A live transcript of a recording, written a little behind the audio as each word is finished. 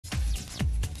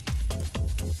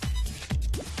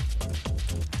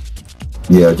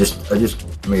Yeah, I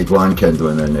just made one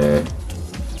kindling and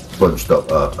bunched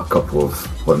up a couple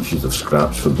of bunches of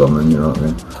scraps for burning, you know what I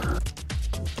mean?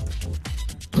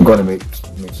 I'm gonna make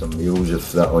some meals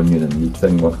if that onion and meat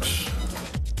thing works.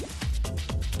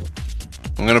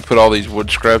 I'm gonna put all these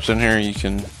wood scraps in here. You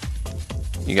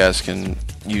guys can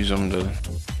use them to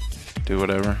do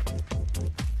whatever.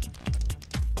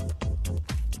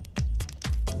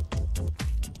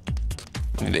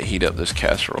 I need to heat up this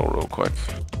casserole real quick.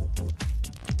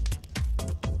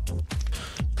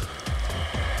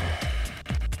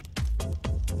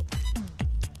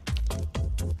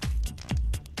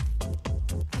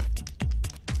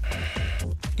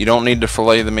 You don't need to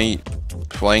fillet the meat.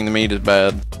 Filleting the meat is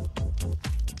bad.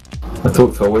 I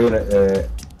thought filleting it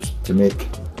to make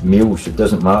meals, it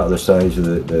doesn't matter the size of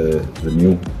the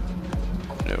meal.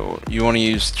 No, you want to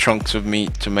use chunks of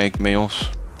meat to make meals.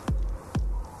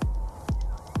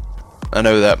 I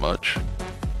know that much.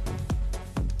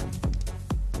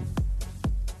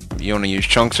 You want to use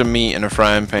chunks of meat in a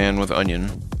frying pan with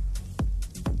onion.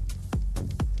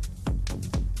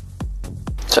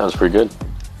 Sounds pretty good.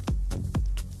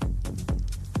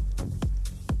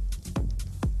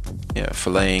 Yeah,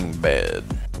 filleting bad.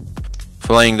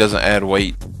 Filleting doesn't add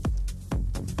weight.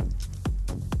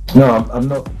 No, I'm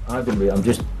not adding weight, I'm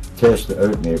just testing it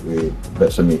out, mate, with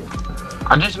bits of meat.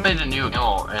 I just made a new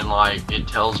account and like it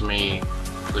tells me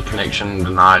the connection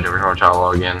denied every time I try to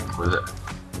log in with it.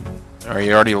 Are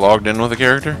you already logged in with a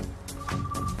character?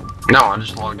 No, I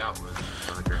just logged out with the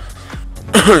character.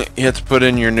 You have to put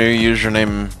in your new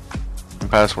username and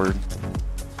password.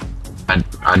 I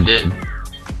did.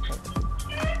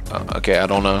 Okay, I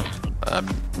don't know. I'm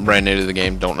brand new to the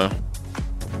game, don't know.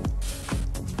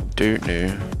 Dude,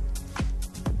 new.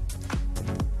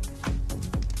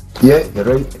 Yeah, you're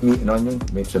right, meat and onion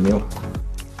makes a meal.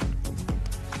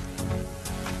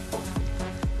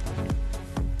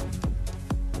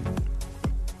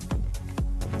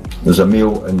 There's a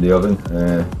meal in the oven,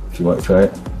 if you want to try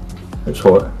it. It's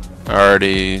hot. I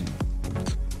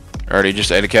already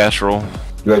just ate a casserole.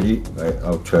 You ready? Right,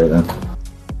 I'll try it then.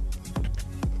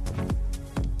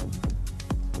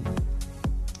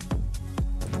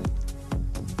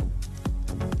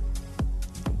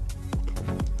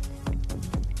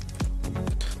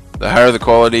 The higher the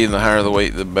quality and the higher the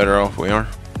weight, the better off we are.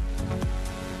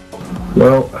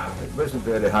 Well, it wasn't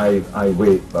very high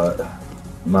weight, but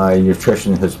my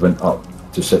nutrition has went up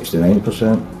to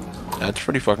 69%. That's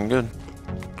pretty fucking good.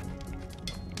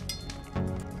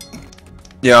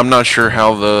 Yeah, I'm not sure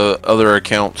how the other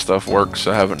account stuff works.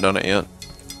 I haven't done it yet.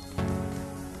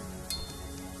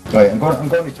 Right, I'm going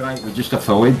to try it with just a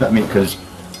fillet bit of meat because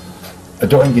I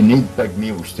don't think you need big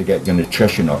meals to get your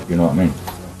nutrition up, you know what I mean?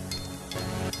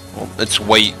 Well, it's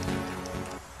weight.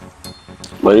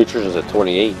 My nutrition's at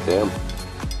 28, damn.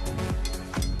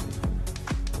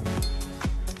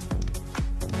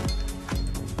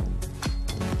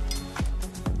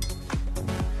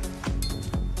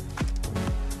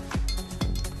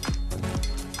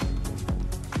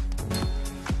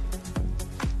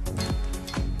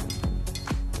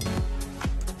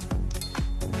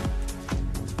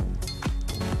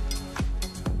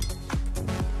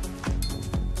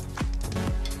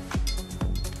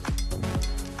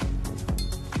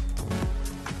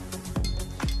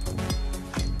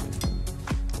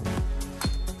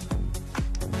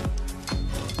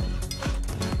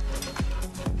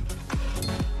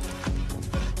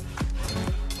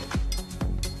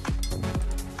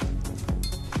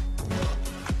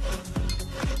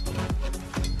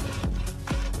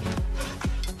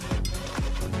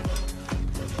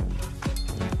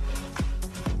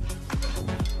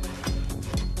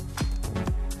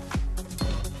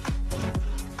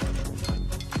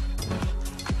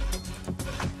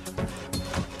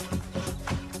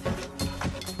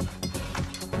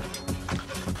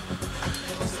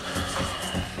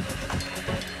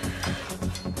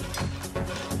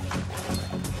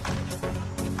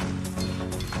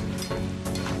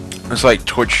 It's like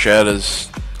Twitch chat is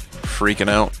freaking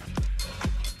out.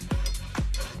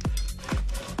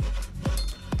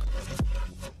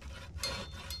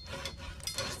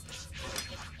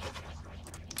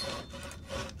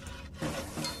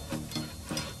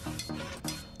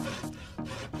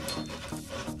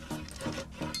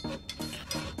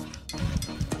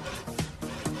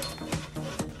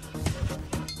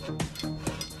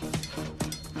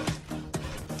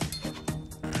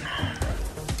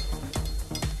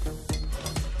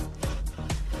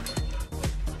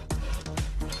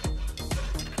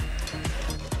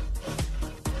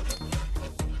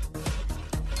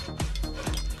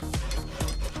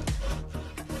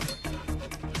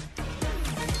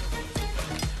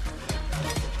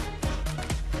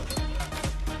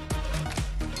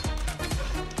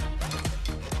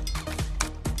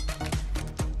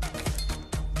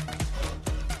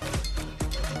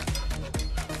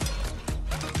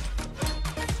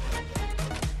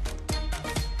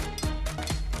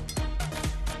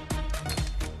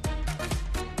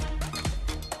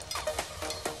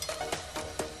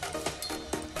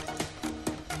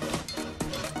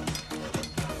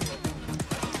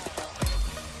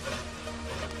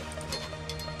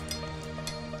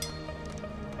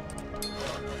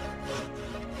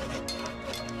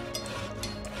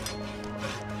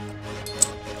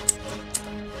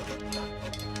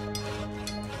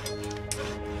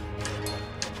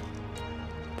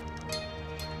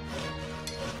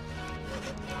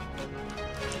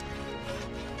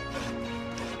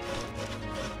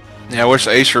 Yeah, I wish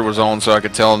Acer was on so I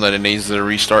could tell him that it needs to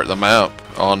restart the map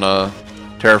on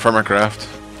Terraformacraft.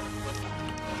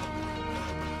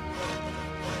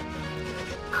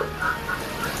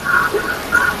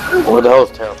 What the hell is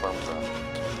Terraformacraft?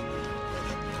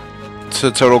 It's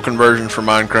a total conversion for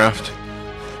Minecraft.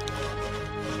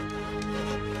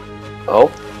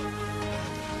 Oh?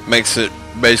 Makes it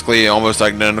basically almost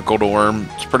identical to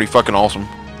Wurm. It's pretty fucking awesome.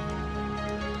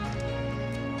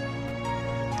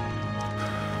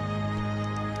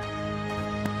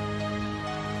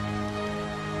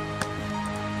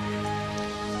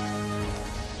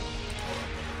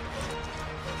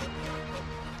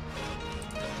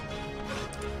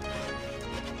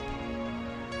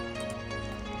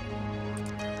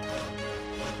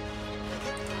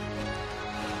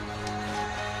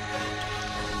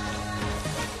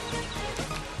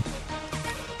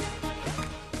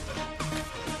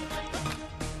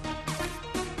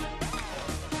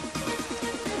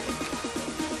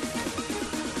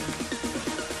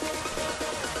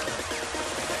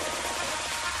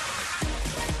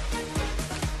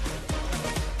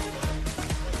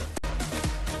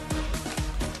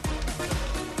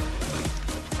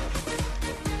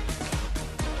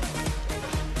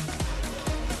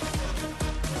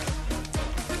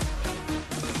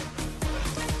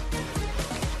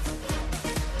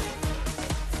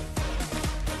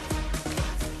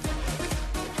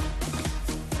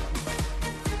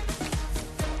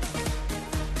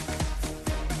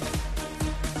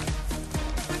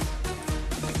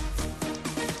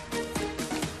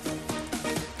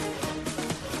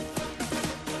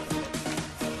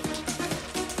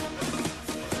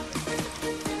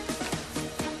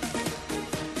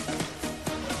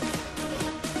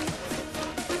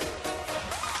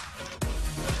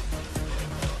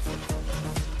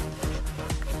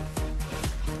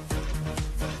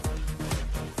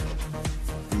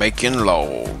 Making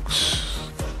logs.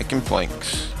 Making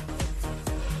planks.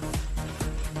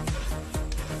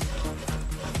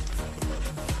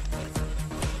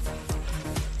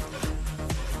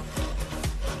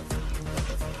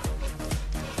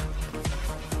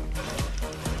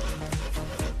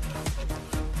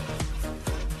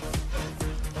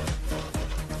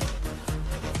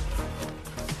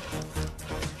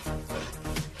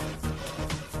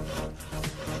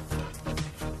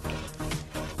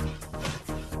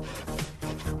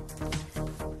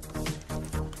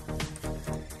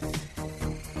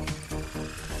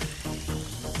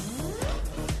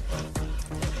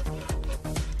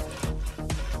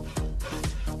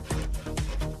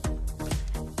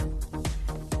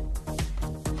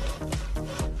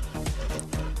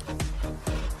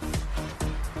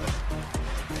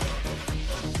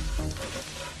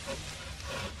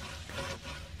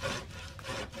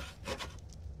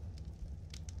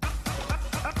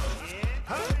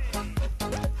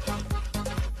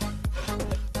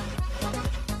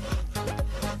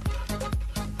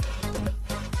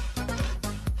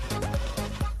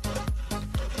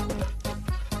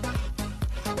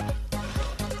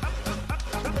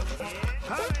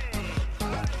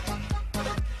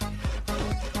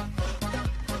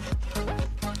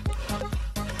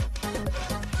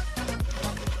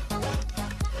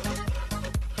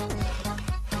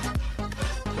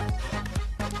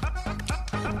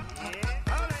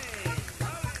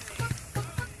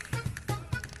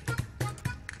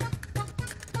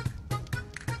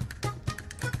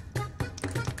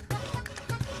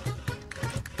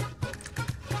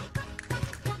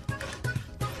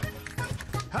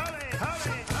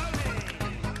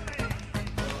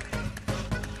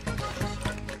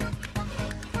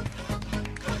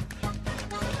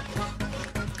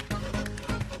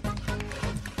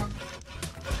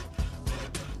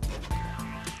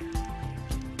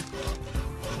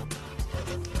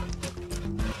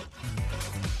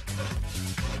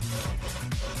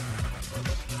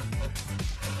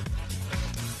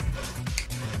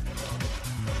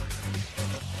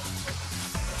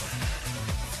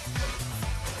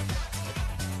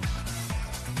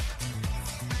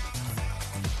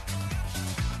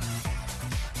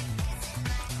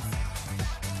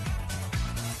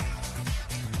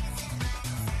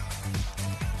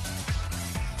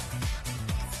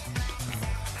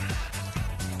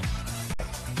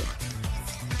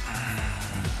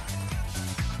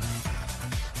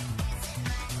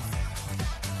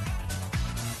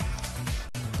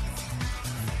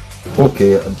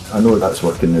 Okay, I know that's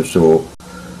working now, so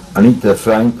I need the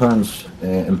frying pans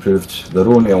improved. They're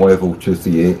only a level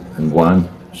 238 and 1,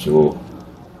 so...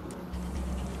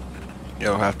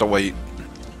 You'll have to wait.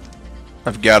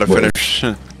 I've got to finish.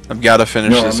 I've got to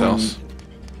finish this house.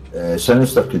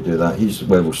 Sinister could do that. He's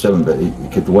level 7, but he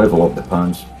could level up the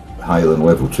pans. higher than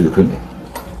level 2, couldn't he?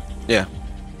 Yeah.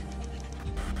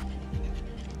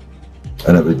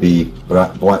 And it would be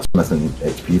blacksmithing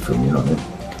XP from, you know what I mean?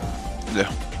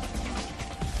 Yeah.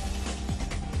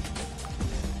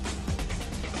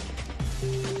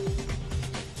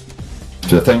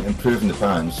 So I think improving the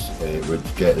pans would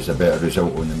get us a better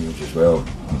result on the meals as well.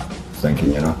 I'm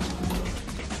thinking, you know.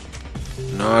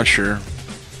 Not sure. I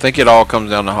think it all comes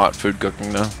down to hot food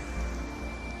cooking though.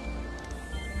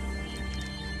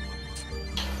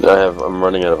 I'm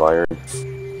running out of iron.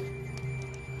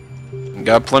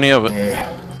 Got plenty of it.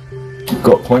 You've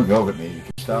got plenty of it, mate. You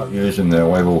can start using the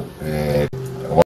level